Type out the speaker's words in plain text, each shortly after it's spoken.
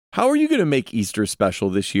How are you going to make Easter special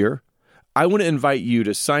this year? I want to invite you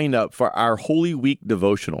to sign up for our Holy Week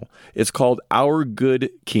devotional. It's called Our Good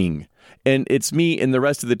King, and it's me and the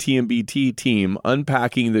rest of the TMBT team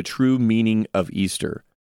unpacking the true meaning of Easter.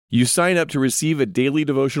 You sign up to receive a daily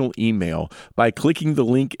devotional email by clicking the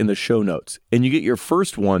link in the show notes, and you get your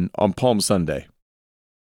first one on Palm Sunday.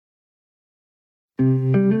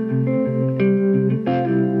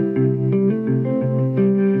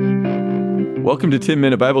 Welcome to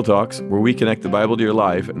 10-Minute Bible Talks, where we connect the Bible to your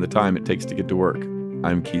life and the time it takes to get to work.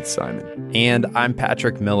 I'm Keith Simon. And I'm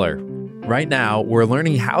Patrick Miller. Right now, we're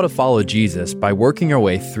learning how to follow Jesus by working our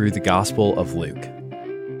way through the Gospel of Luke.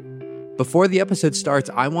 Before the episode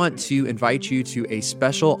starts, I want to invite you to a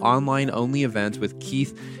special online-only event with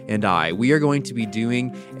Keith and I. We are going to be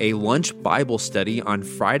doing a lunch Bible study on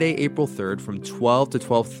Friday, April 3rd from 12 to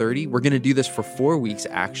 12:30. We're going to do this for 4 weeks,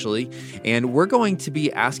 actually, and we're going to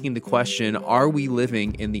be asking the question, are we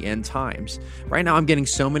living in the end times? Right now, I'm getting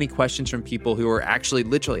so many questions from people who are actually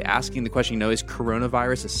literally asking the question, is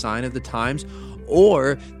coronavirus a sign of the times?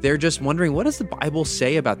 Or they're just wondering, what does the Bible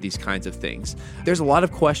say about these kinds of things? There's a lot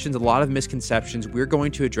of questions, a lot of misconceptions. We're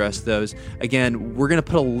going to address those. Again, we're going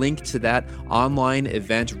to put a link to that online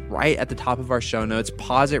event right at the top of our show notes.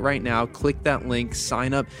 Pause it right now, click that link,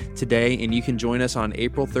 sign up today, and you can join us on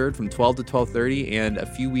April 3rd from 12 to 12:30 and a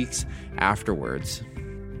few weeks afterwards.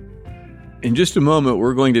 In just a moment,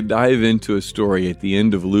 we're going to dive into a story at the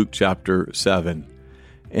end of Luke chapter 7.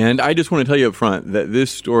 And I just want to tell you up front that this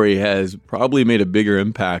story has probably made a bigger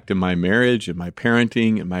impact in my marriage and my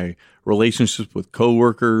parenting and my relationships with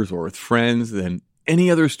coworkers or with friends than any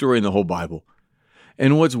other story in the whole Bible.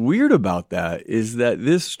 And what's weird about that is that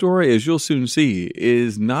this story, as you'll soon see,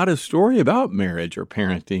 is not a story about marriage or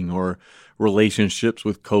parenting or relationships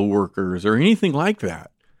with coworkers or anything like that.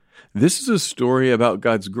 This is a story about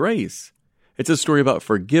God's grace. It's a story about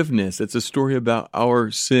forgiveness. It's a story about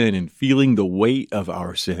our sin and feeling the weight of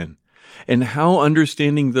our sin, and how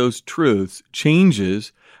understanding those truths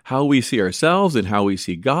changes how we see ourselves and how we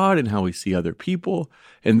see God and how we see other people,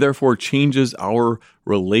 and therefore changes our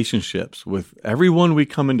relationships with everyone we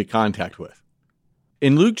come into contact with.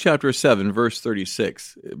 In Luke chapter 7, verse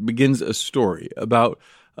 36, it begins a story about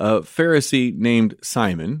a Pharisee named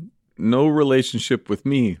Simon, no relationship with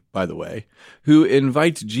me, by the way, who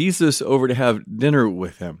invites Jesus over to have dinner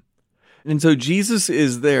with him. And so Jesus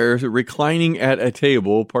is there reclining at a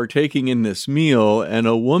table, partaking in this meal, and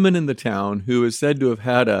a woman in the town who is said to have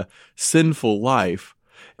had a sinful life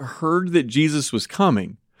heard that Jesus was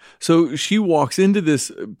coming. So she walks into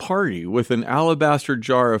this party with an alabaster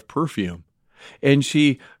jar of perfume, and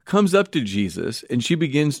she comes up to Jesus and she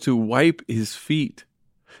begins to wipe his feet.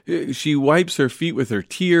 She wipes her feet with her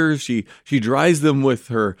tears. She dries them with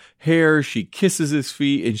her hair. She kisses his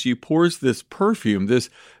feet, and she pours this perfume,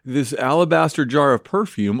 this alabaster jar of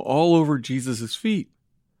perfume, all over Jesus' feet.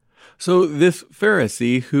 So this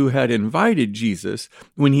Pharisee who had invited Jesus,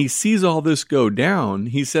 when he sees all this go down,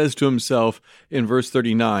 he says to himself in verse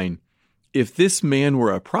 39, "If this man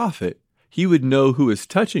were a prophet, he would know who is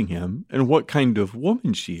touching him and what kind of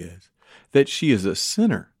woman she is, that she is a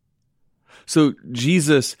sinner." So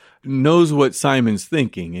Jesus knows what Simon's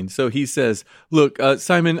thinking, and so he says, "Look,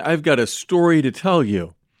 Simon, I've got a story to tell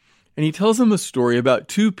you." And he tells him a story about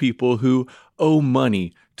two people who owe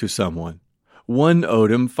money to someone. One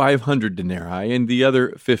owed him 500 denarii and the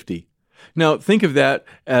other 50. Now, think of that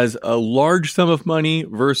as a large sum of money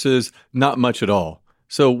versus not much at all.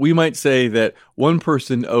 So we might say that one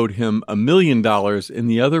person owed him $1 million and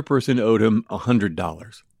the other person owed him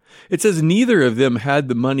 $100. It says neither of them had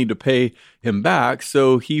the money to pay him back,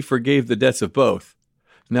 so he forgave the debts of both.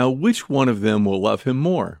 Now, which one of them will love him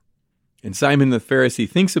more? And Simon the Pharisee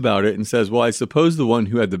thinks about it and says, well, I suppose the one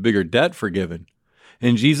who had the bigger debt forgiven.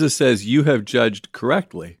 And Jesus says, you have judged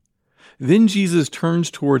correctly. Then Jesus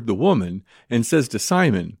turns toward the woman and says to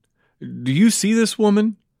Simon, do you see this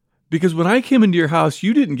woman? Because when I came into your house,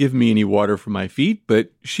 you didn't give me any water for my feet,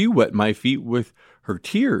 but she wet my feet with her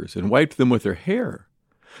tears and wiped them with her hair.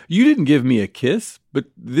 You didn't give me a kiss, but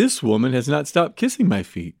this woman has not stopped kissing my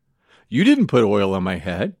feet. You didn't put oil on my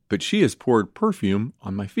head, but she has poured perfume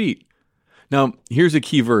on my feet. Now, here's a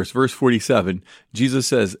key verse, verse 47. Jesus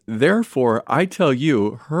says, therefore, I tell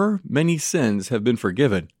you, her many sins have been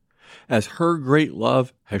forgiven, as her great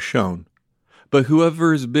love has shown. But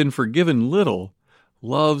whoever has been forgiven little,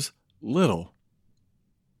 loves little.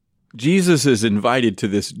 Jesus is invited to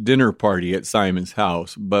this dinner party at Simon's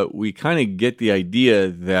house, but we kind of get the idea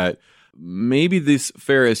that maybe this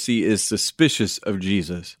Pharisee is suspicious of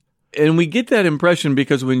Jesus. And we get that impression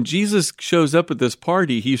because when Jesus shows up at this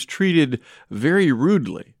party, he's treated very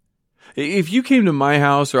rudely. If you came to my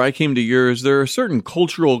house or I came to yours, there are certain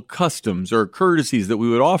cultural customs or courtesies that we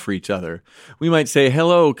would offer each other. We might say,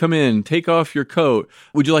 hello, come in, take off your coat.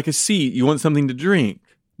 Would you like a seat? You want something to drink?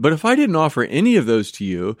 But if I didn't offer any of those to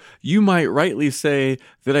you, you might rightly say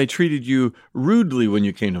that I treated you rudely when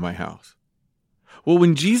you came to my house. Well,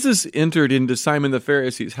 when Jesus entered into Simon the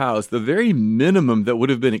Pharisee's house, the very minimum that would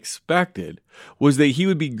have been expected was that he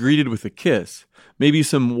would be greeted with a kiss, maybe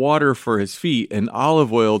some water for his feet and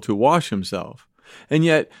olive oil to wash himself. And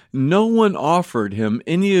yet, no one offered him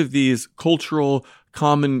any of these cultural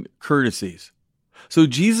common courtesies. So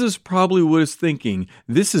Jesus probably was thinking,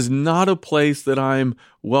 this is not a place that I'm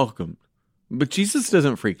welcomed. But Jesus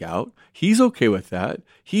doesn't freak out. He's okay with that.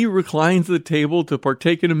 He reclines at the table to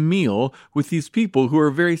partake in a meal with these people who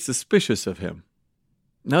are very suspicious of him.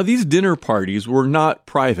 Now, these dinner parties were not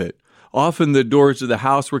private. Often the doors of the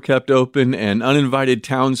house were kept open and uninvited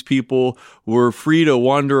townspeople were free to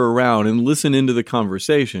wander around and listen into the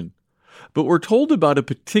conversation. But we're told about a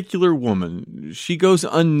particular woman. She goes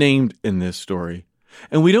unnamed in this story.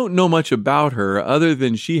 And we don't know much about her other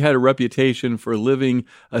than she had a reputation for living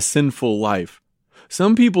a sinful life.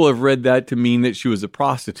 Some people have read that to mean that she was a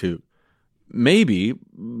prostitute. Maybe,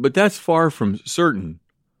 but that's far from certain.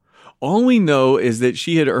 All we know is that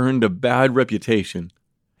she had earned a bad reputation.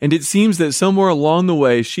 And it seems that somewhere along the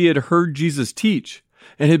way she had heard Jesus teach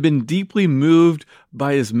and had been deeply moved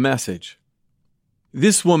by his message.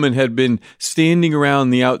 This woman had been standing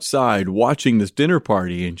around the outside watching this dinner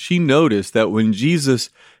party, and she noticed that when Jesus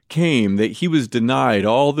came, that he was denied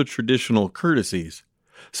all the traditional courtesies.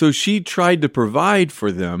 So she tried to provide for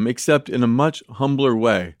them, except in a much humbler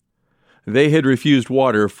way. They had refused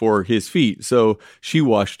water for his feet, so she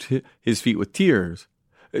washed his feet with tears.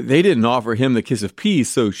 They didn't offer him the kiss of peace,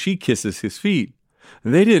 so she kisses his feet.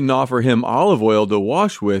 They didn't offer him olive oil to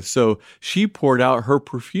wash with, so she poured out her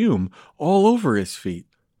perfume all over his feet.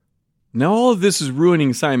 Now all of this is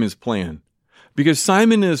ruining Simon's plan, because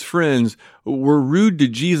Simon and his friends were rude to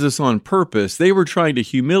Jesus on purpose. They were trying to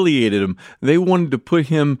humiliate him. They wanted to put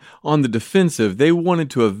him on the defensive. They wanted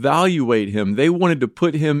to evaluate him. They wanted to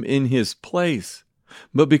put him in his place.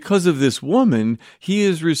 But because of this woman, he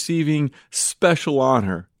is receiving special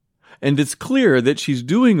honor. And it's clear that she's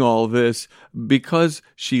doing all this because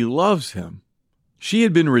she loves him. She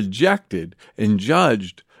had been rejected and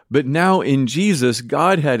judged, but now in Jesus,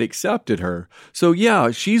 God had accepted her. So yeah,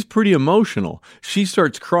 she's pretty emotional. She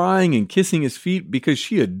starts crying and kissing his feet because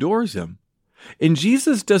she adores him. And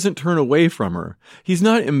Jesus doesn't turn away from her. He's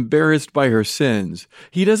not embarrassed by her sins.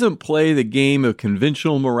 He doesn't play the game of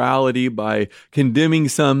conventional morality by condemning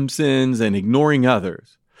some sins and ignoring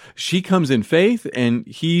others. She comes in faith and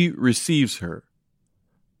he receives her.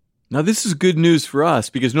 Now this is good news for us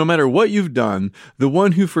because no matter what you've done, the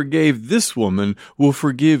one who forgave this woman will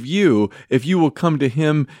forgive you if you will come to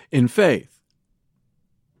him in faith.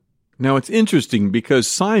 Now it's interesting because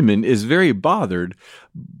Simon is very bothered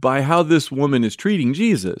by how this woman is treating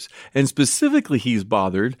Jesus, and specifically he's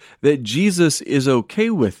bothered that Jesus is okay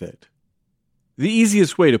with it. The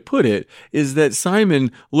easiest way to put it is that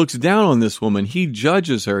Simon looks down on this woman. He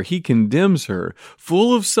judges her. He condemns her.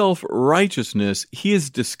 Full of self-righteousness, he is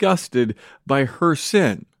disgusted by her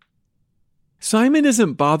sin. Simon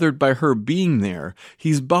isn't bothered by her being there.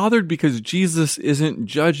 He's bothered because Jesus isn't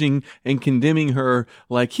judging and condemning her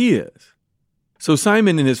like he is. So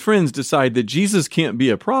Simon and his friends decide that Jesus can't be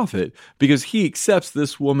a prophet because he accepts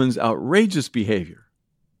this woman's outrageous behavior.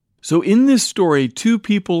 So in this story, two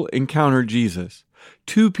people encounter Jesus.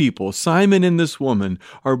 Two people, Simon and this woman,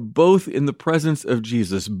 are both in the presence of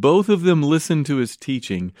Jesus. Both of them listen to his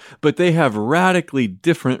teaching, but they have radically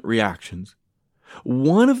different reactions.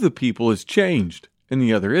 One of the people is changed, and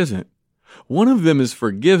the other isn't. One of them is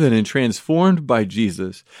forgiven and transformed by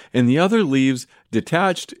Jesus, and the other leaves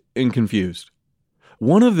detached and confused.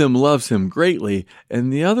 One of them loves him greatly,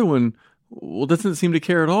 and the other one, doesn't seem to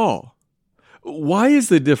care at all. Why is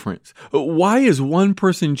the difference? Why is one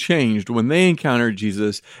person changed when they encounter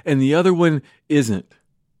Jesus and the other one isn't?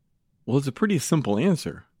 Well, it's a pretty simple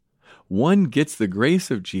answer. One gets the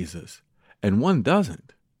grace of Jesus and one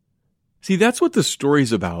doesn't. See, that's what the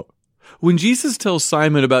story's about. When Jesus tells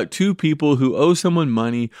Simon about two people who owe someone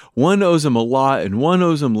money, one owes him a lot and one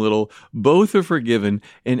owes him little, both are forgiven,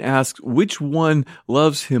 and asks which one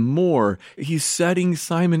loves him more, he's setting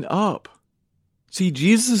Simon up. See,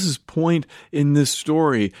 Jesus' point in this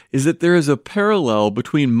story is that there is a parallel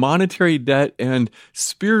between monetary debt and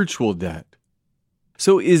spiritual debt.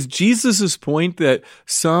 So is Jesus' point that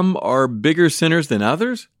some are bigger sinners than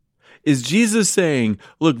others? Is Jesus saying,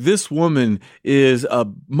 look, this woman is a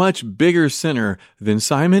much bigger sinner than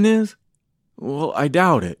Simon is? Well, I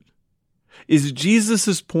doubt it. Is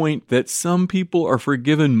Jesus' point that some people are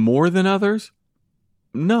forgiven more than others?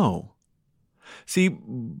 No. See,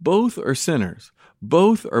 both are sinners.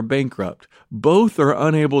 Both are bankrupt. Both are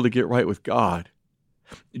unable to get right with God.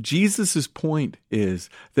 Jesus' point is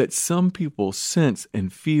that some people sense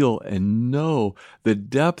and feel and know the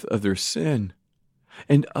depth of their sin,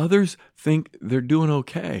 and others think they're doing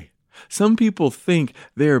okay. Some people think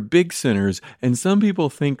they are big sinners, and some people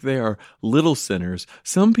think they are little sinners.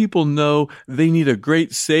 Some people know they need a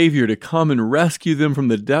great Savior to come and rescue them from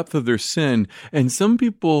the depth of their sin, and some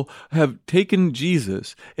people have taken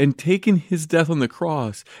Jesus and taken his death on the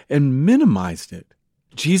cross and minimized it.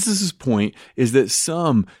 Jesus' point is that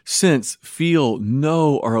some sense, feel,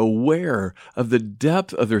 know, are aware of the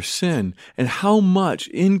depth of their sin and how much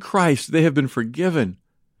in Christ they have been forgiven.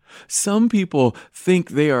 Some people think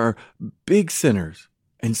they are big sinners,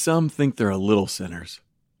 and some think they're little sinners.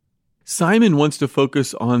 Simon wants to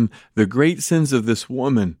focus on the great sins of this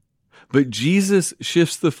woman, but Jesus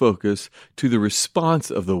shifts the focus to the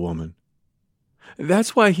response of the woman.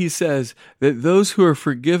 That's why he says that those who are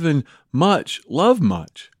forgiven much love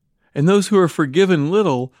much, and those who are forgiven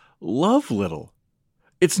little love little.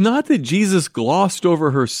 It's not that Jesus glossed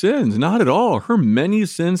over her sins, not at all. Her many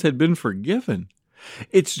sins had been forgiven.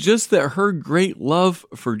 It's just that her great love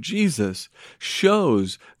for Jesus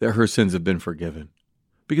shows that her sins have been forgiven,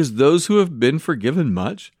 because those who have been forgiven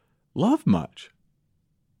much love much.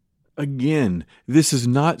 Again, this is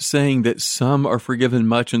not saying that some are forgiven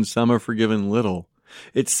much and some are forgiven little.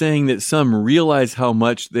 It's saying that some realize how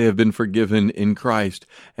much they have been forgiven in Christ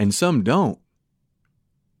and some don't.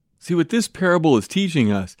 See, what this parable is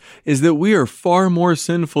teaching us is that we are far more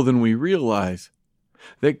sinful than we realize,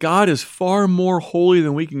 that God is far more holy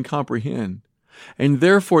than we can comprehend, and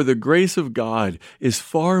therefore the grace of God is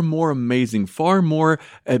far more amazing, far more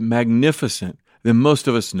magnificent than most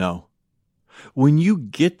of us know. When you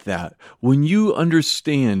get that, when you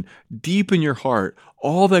understand deep in your heart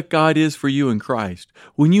all that God is for you in Christ,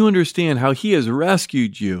 when you understand how he has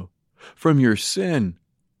rescued you from your sin,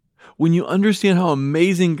 when you understand how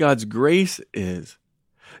amazing God's grace is,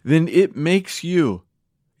 then it makes you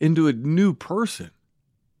into a new person.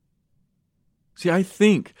 See, I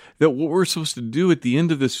think that what we're supposed to do at the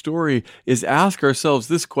end of this story is ask ourselves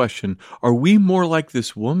this question: are we more like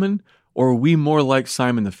this woman, or are we more like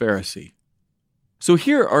Simon the Pharisee? So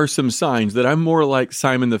here are some signs that I'm more like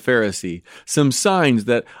Simon the Pharisee, some signs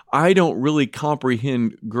that I don't really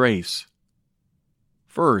comprehend grace.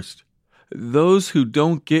 First, those who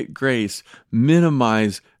don't get grace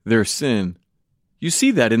minimize their sin. You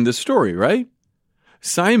see that in this story, right?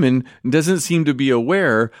 Simon doesn't seem to be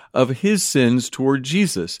aware of his sins toward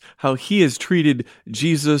Jesus, how he has treated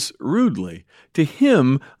Jesus rudely. To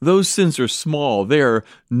him, those sins are small. They are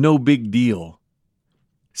no big deal.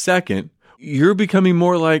 Second, you're becoming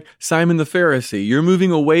more like Simon the Pharisee. You're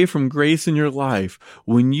moving away from grace in your life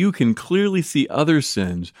when you can clearly see other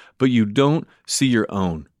sins, but you don't see your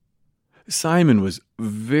own. Simon was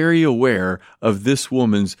very aware of this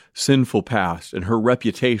woman's sinful past and her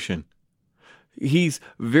reputation. He's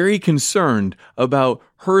very concerned about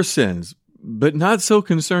her sins, but not so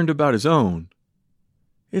concerned about his own.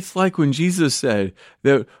 It's like when Jesus said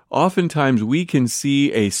that oftentimes we can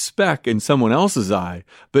see a speck in someone else's eye,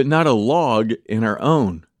 but not a log in our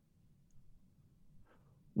own.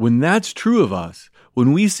 When that's true of us,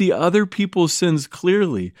 when we see other people's sins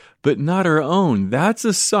clearly, but not our own, that's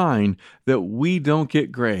a sign that we don't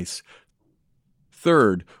get grace.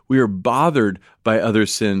 Third, we are bothered by other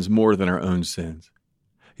sins more than our own sins.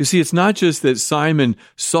 You see, it's not just that Simon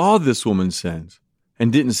saw this woman's sins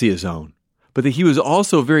and didn't see his own, but that he was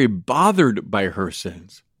also very bothered by her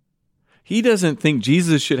sins. He doesn't think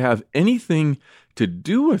Jesus should have anything to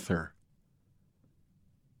do with her.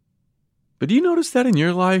 But do you notice that in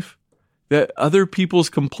your life? That other people's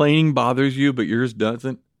complaining bothers you, but yours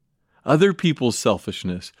doesn't? Other people's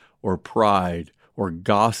selfishness or pride or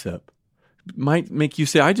gossip might make you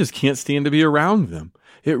say, I just can't stand to be around them.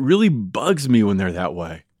 It really bugs me when they're that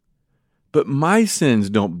way. But my sins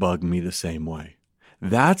don't bug me the same way.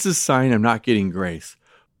 That's a sign I'm not getting grace.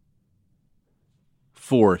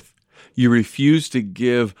 Fourth, you refuse to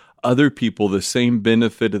give other people the same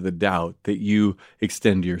benefit of the doubt that you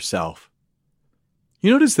extend to yourself.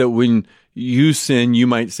 You notice that when you sin, you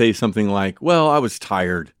might say something like, well, I was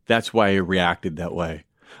tired. That's why I reacted that way.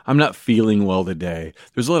 I'm not feeling well today.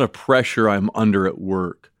 There's a lot of pressure I'm under at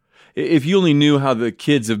work. If you only knew how the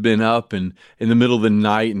kids have been up and in the middle of the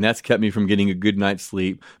night, and that's kept me from getting a good night's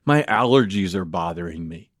sleep, my allergies are bothering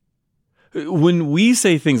me. When we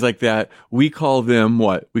say things like that, we call them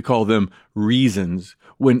what? We call them reasons.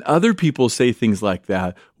 When other people say things like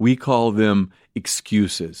that, we call them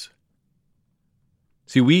excuses.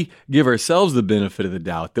 See, we give ourselves the benefit of the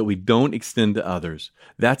doubt that we don't extend to others.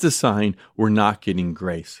 That's a sign we're not getting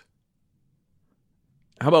grace.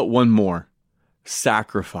 How about one more?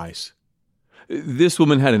 Sacrifice. This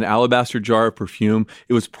woman had an alabaster jar of perfume.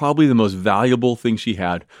 It was probably the most valuable thing she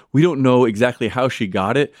had. We don't know exactly how she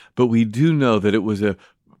got it, but we do know that it was a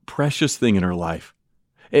precious thing in her life.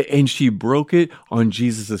 And she broke it on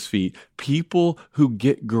Jesus' feet. People who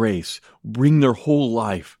get grace bring their whole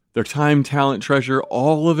life, their time, talent, treasure,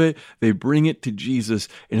 all of it, they bring it to Jesus,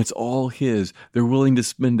 and it's all His. They're willing to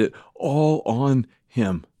spend it all on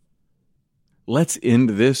Him. Let's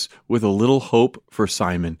end this with a little hope for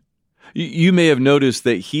Simon. You may have noticed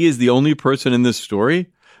that he is the only person in this story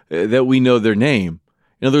that we know their name.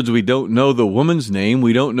 In other words, we don't know the woman's name,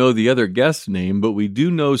 we don't know the other guest's name, but we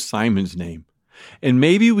do know Simon's name. And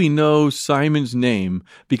maybe we know Simon's name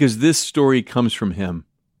because this story comes from him.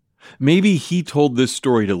 Maybe he told this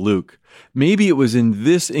story to Luke. Maybe it was in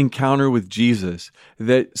this encounter with Jesus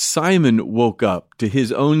that Simon woke up to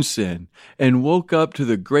his own sin and woke up to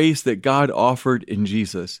the grace that God offered in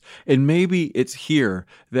Jesus. And maybe it's here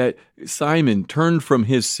that Simon turned from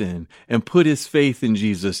his sin and put his faith in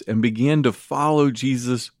Jesus and began to follow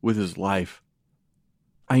Jesus with his life.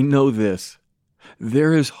 I know this.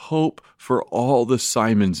 There is hope for all the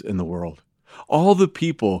Simons in the world. All the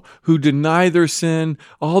people who deny their sin,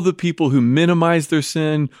 all the people who minimize their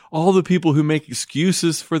sin, all the people who make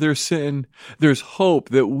excuses for their sin, there's hope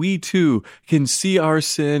that we too can see our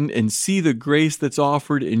sin and see the grace that's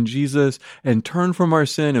offered in Jesus and turn from our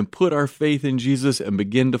sin and put our faith in Jesus and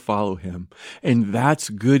begin to follow Him. And that's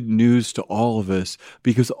good news to all of us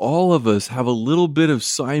because all of us have a little bit of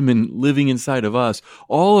Simon living inside of us.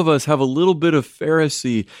 All of us have a little bit of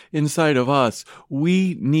Pharisee inside of us.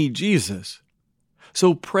 We need Jesus.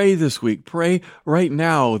 So pray this week, pray right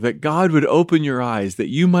now that God would open your eyes, that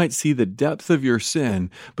you might see the depth of your sin,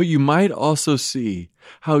 but you might also see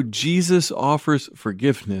how Jesus offers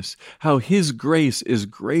forgiveness, how His grace is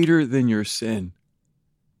greater than your sin.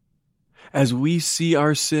 As we see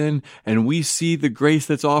our sin and we see the grace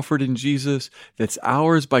that's offered in Jesus, that's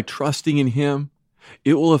ours by trusting in Him,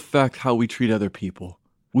 it will affect how we treat other people.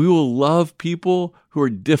 We will love people who are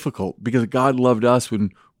difficult because God loved us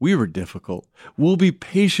when we were difficult. We'll be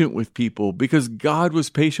patient with people because God was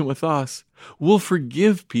patient with us. We'll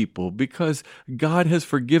forgive people because God has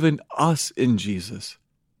forgiven us in Jesus.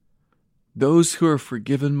 Those who are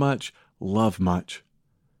forgiven much love much.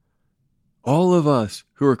 All of us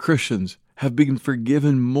who are Christians have been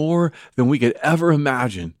forgiven more than we could ever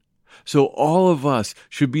imagine. So all of us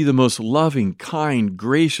should be the most loving, kind,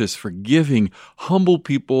 gracious, forgiving, humble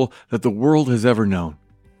people that the world has ever known.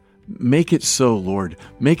 Make it so, Lord.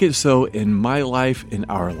 Make it so in my life, in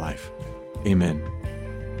our life. Amen.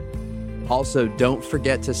 Also, don't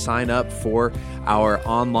forget to sign up for our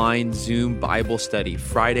online Zoom Bible study,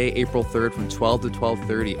 Friday, April 3rd from 12 to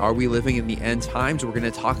 12:30. Are we living in the end times? We're going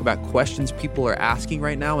to talk about questions people are asking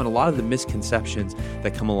right now and a lot of the misconceptions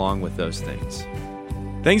that come along with those things.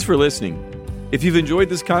 Thanks for listening. If you've enjoyed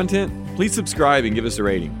this content, please subscribe and give us a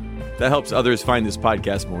rating. That helps others find this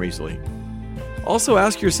podcast more easily. Also,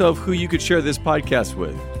 ask yourself who you could share this podcast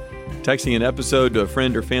with. Texting an episode to a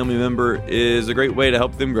friend or family member is a great way to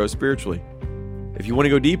help them grow spiritually. If you want to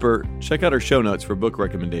go deeper, check out our show notes for book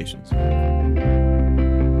recommendations.